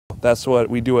That's what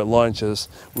we do at lunch is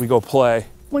we go play.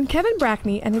 When Kevin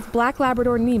Brackney and his black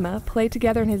Labrador Nyma play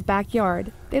together in his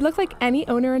backyard, they look like any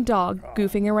owner and dog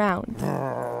goofing around.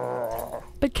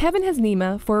 But Kevin has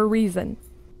Nyma for a reason.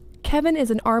 Kevin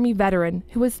is an Army veteran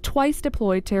who was twice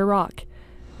deployed to Iraq.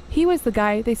 He was the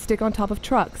guy they stick on top of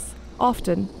trucks,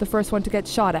 often the first one to get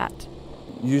shot at.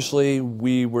 Usually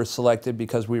we were selected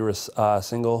because we were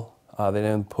single. They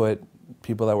didn't put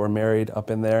people that were married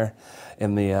up in there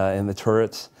in the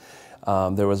turrets.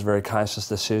 There was a very conscious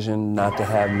decision not to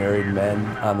have married men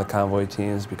on the convoy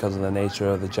teams because of the nature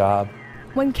of the job.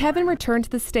 When Kevin returned to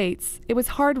the States, it was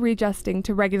hard readjusting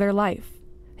to regular life.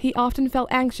 He often felt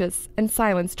anxious, and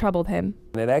silence troubled him.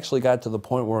 It actually got to the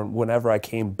point where whenever I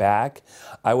came back,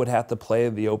 I would have to play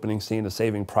the opening scene of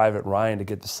Saving Private Ryan to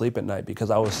get to sleep at night because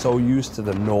I was so used to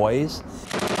the noise.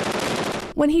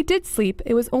 When he did sleep,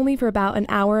 it was only for about an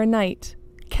hour a night.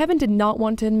 Kevin did not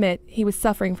want to admit he was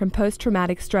suffering from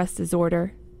post-traumatic stress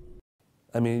disorder.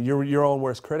 I mean, you're your own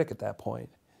worst critic at that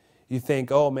point. You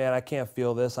think, oh man, I can't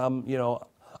feel this. I'm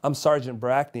Sergeant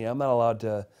Brackney. I'm not allowed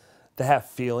to have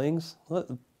feelings.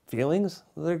 Feelings?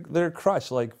 They're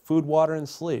crushed like food, water, and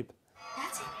sleep.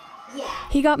 That's it. Yeah.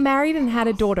 He got married and had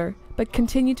a daughter, but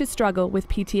continued to struggle with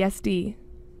PTSD.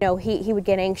 He would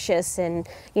get anxious and,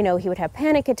 he would have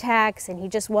panic attacks and he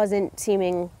just wasn't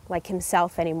seeming like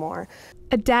himself anymore.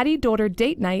 A daddy-daughter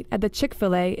date night at the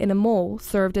Chick-fil-A in a mall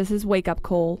served as his wake-up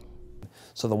call.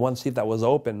 So the one seat that was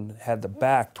open had the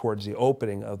back towards the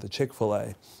opening of the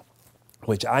Chick-fil-A,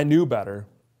 which I knew better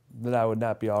that I would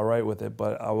not be all right with it,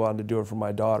 but I wanted to do it for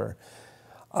my daughter.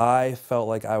 I felt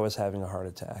like I was having a heart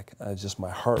attack. My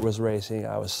heart was racing,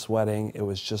 I was sweating. It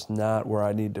was just not where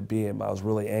I needed to be, and I was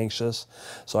really anxious.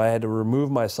 So I had to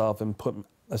remove myself and put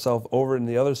myself over in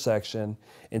the other section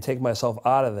and take myself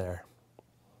out of there.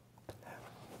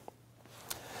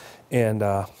 And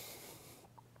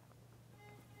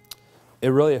it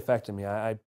really affected me.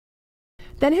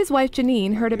 Then his wife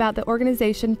Janine heard about the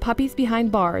organization Puppies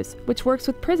Behind Bars, which works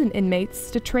with prison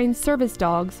inmates to train service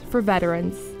dogs for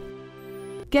veterans.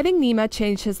 Getting Nyma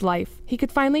changed his life. He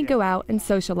could finally go out and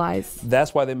socialize.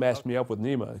 That's why they matched me up with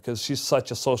Nyma, because she's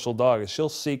such a social dog. She'll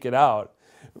seek it out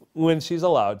when she's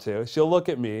allowed to. She'll look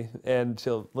at me, and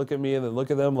she'll look at me and then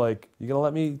look at them like, you gonna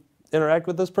let me interact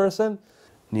with this person?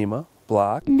 Nyma,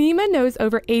 block. Nyma knows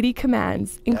over 80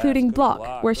 commands, including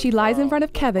block, where she lies in front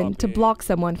of Kevin to block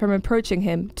someone from approaching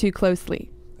him too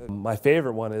closely. My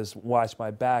favorite one is watch my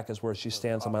back, is where she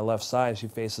stands on my left side. She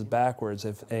faces backwards.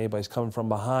 If anybody's coming from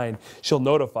behind, she'll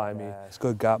notify me. Yes,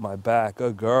 good, got my back,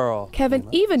 good girl. Kevin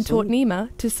even taught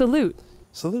Nyma to salute.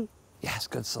 Salute? Yes,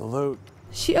 good salute.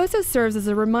 She also serves as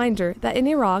a reminder that in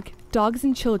Iraq, dogs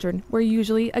and children were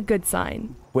usually a good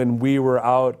sign. When we were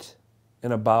out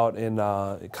and about in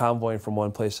convoying from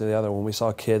one place to the other, when we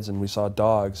saw kids and we saw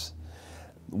dogs,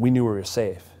 we knew we were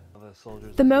safe.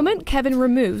 The moment Kevin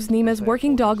removes Nyma's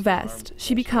working dog vest,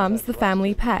 she becomes the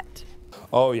family pet.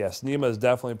 Oh yes, Nyma is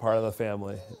definitely part of the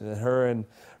family. And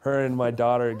her and my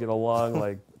daughter get along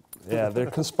like, yeah, they're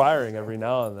conspiring every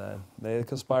now and then. They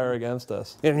conspire against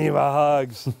us. And Nyma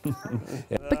hugs.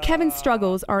 But Kevin's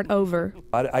struggles aren't over.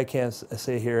 I can't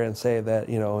sit here and say that,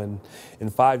 in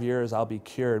 5 years I'll be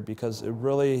cured, because it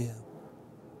really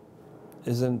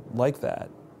isn't like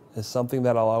that. It's something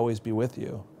that I'll always be with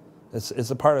you.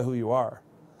 It's a part of who you are,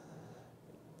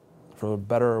 for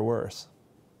better or worse.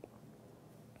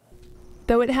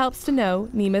 Though it helps to know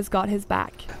Nyma's got his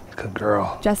back. Good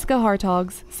girl. Jessica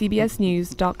Hartogs,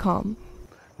 CBSNews.com.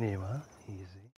 Nyma.